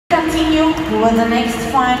with the next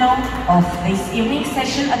final of this evening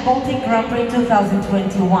session at Baltic Grand Prix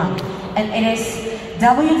 2021. And it is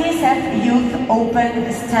WDSF Youth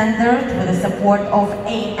Open Standard with the support of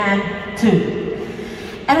AM2.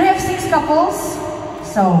 And we have 6 couples,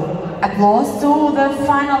 so applause to the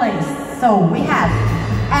finalists. So we have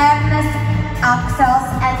Ernest, Axels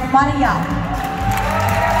and Maria,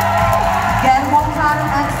 Germontar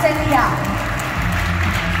and Celia,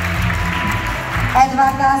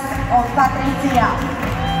 Edvardas and Patricia,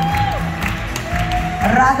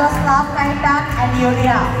 Radoslav Kaitan and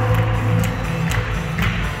Julia,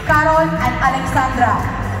 Karol and Alexandra,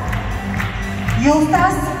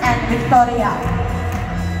 Justas and Victoria.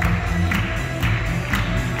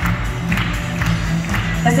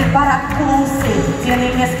 Tas ir pārāk klusi,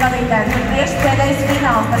 cienījamie skatītāji, un priekšpēdējais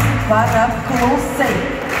fināls, tas ir pārāk klusi.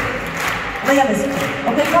 Lieliski.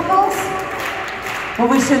 Okay, couples? We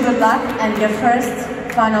wish you good luck, and your first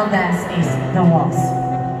final dance is the waltz.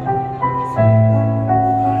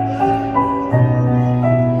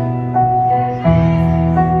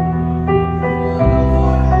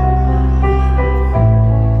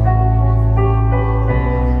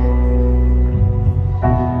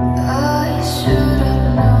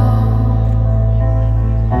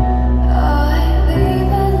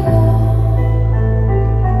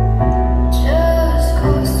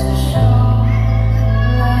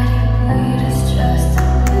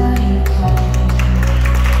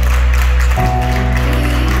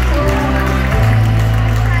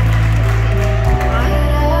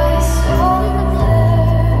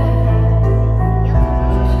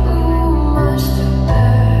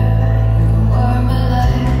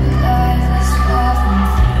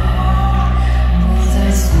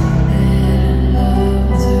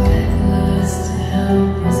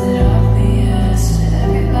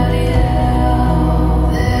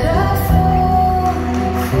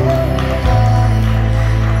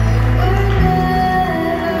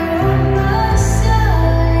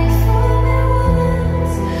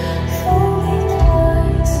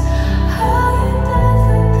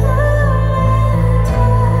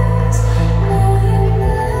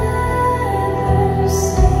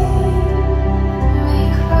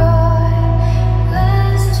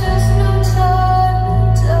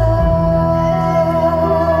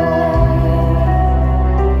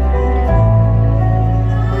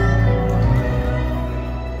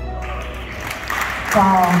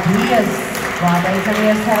 Paldies!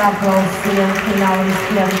 Pateicamies ar aplausiem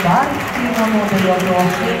finālistiem par pirmo nodaļoto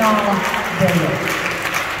fināla deju.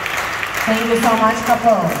 Thank you so much,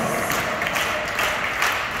 couples!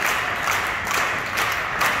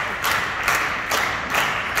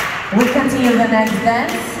 We continue the next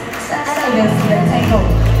dance, and it is the tango.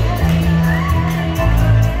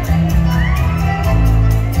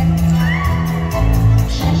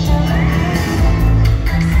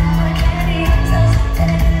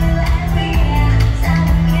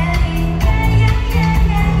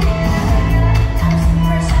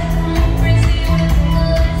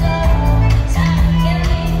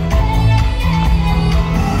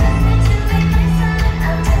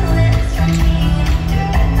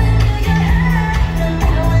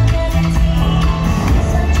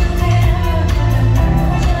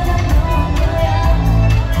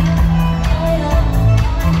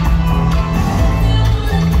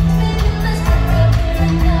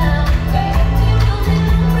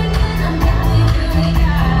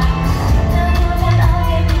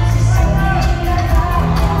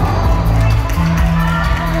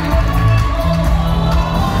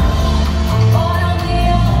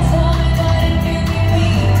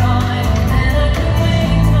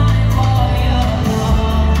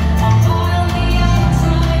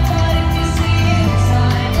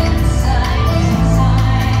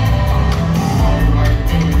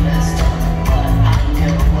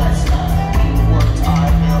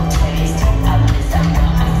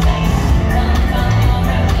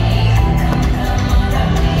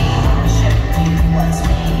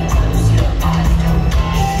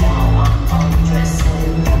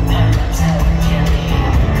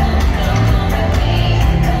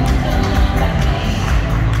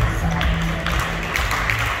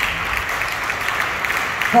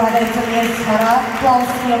 Pateicamies ar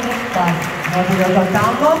aplausiem par nodaļoto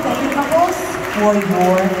tango. Thank you, couples, for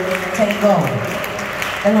your tango.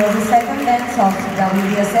 That was the second dance of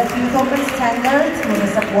WDSF Youth Open Standard with the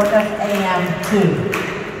support of AM2.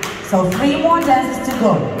 So 3 more dances to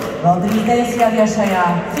go. Vēl 3 days jāļauj šajā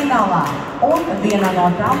finālā, un viena no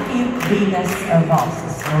tām ir Vīnes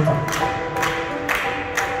valstis.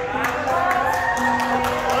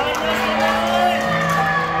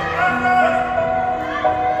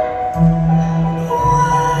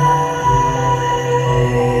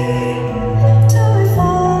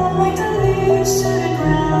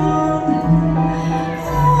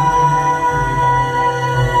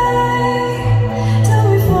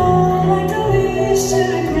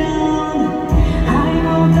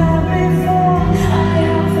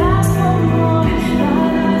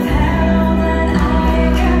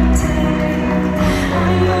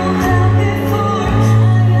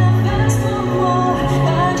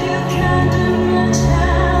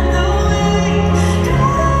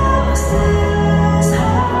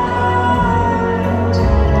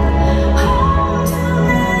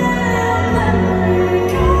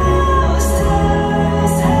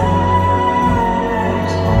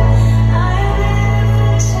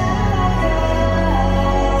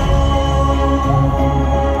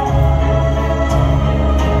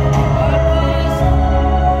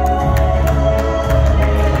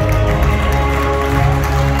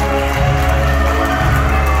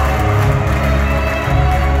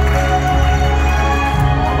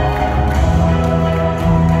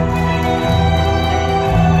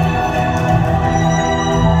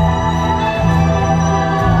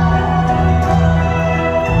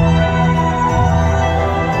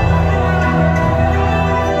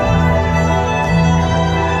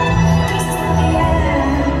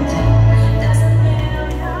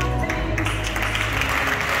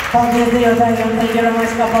 Paldies, Dievam, thank you very much,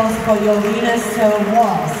 couples, for your Venus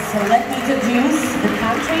waltz. So let me introduce the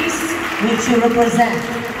countries which you represent.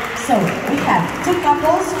 So we have 2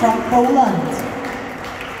 couples from Poland,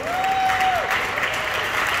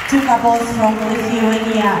 2 couples from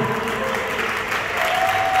Lithuania,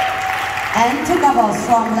 and 2 couples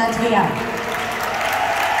from Latvia.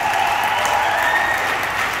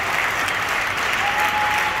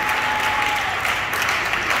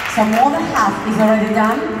 So more than half is already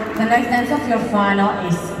done. The next dance of your final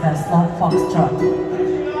is the slow foxtrot.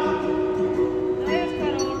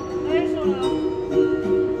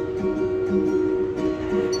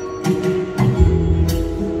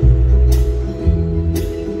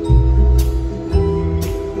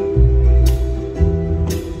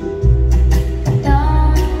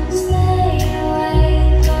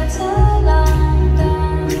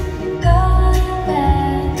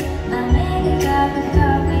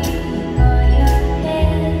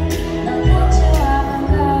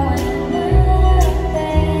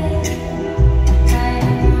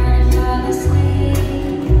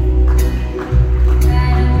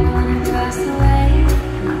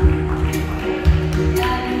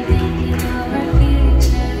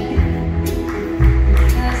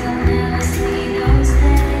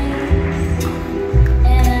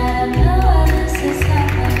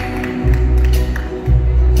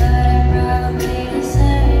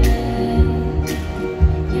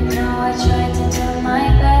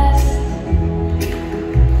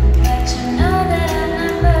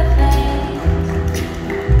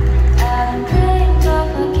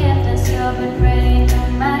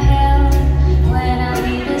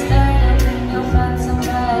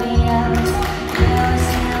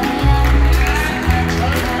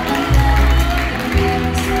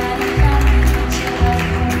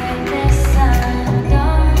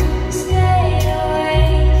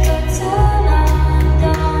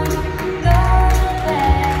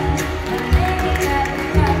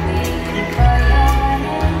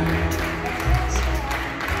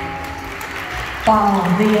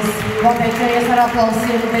 Paldies! Pateicties ar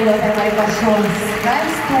aplausiem dejotai par šo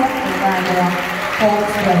skaisto lēno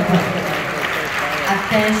koncertu.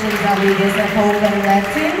 Attention, Davides at Open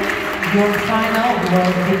Latin. Your final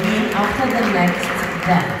will begin after the next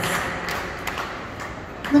dance.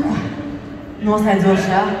 Nu ko,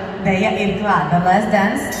 noslēdzošā deja ir klāt. The last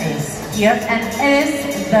dance is here and is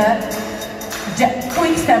the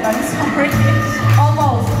quick step, I'm sorry.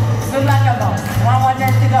 Almost. Good luck, almost. One more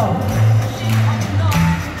dance to go.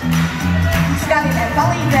 Skatieties,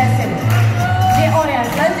 palīdzēsim. Dear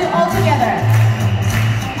audience, let's do all together.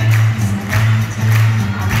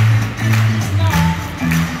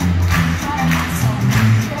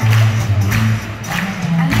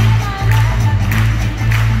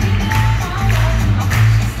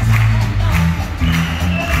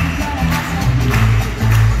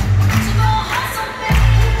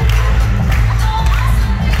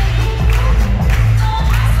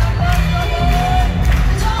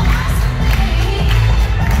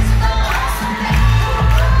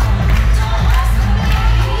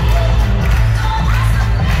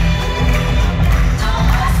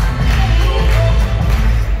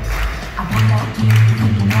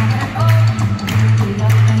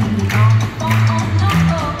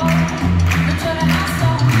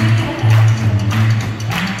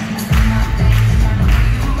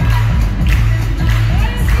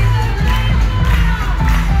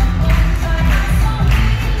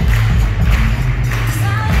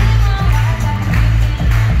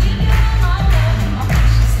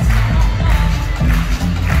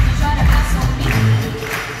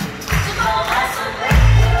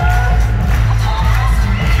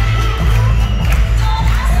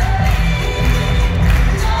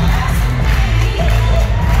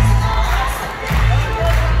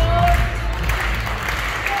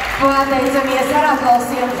 Pateicamies ar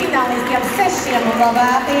aplausiem finālistiem 6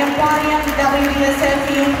 lavētajiem pāriem WSF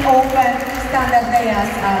Open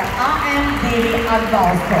standartējās ar AM2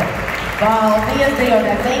 atbalstu. Paldies,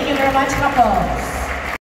 Dievam! Thank you very much, couples!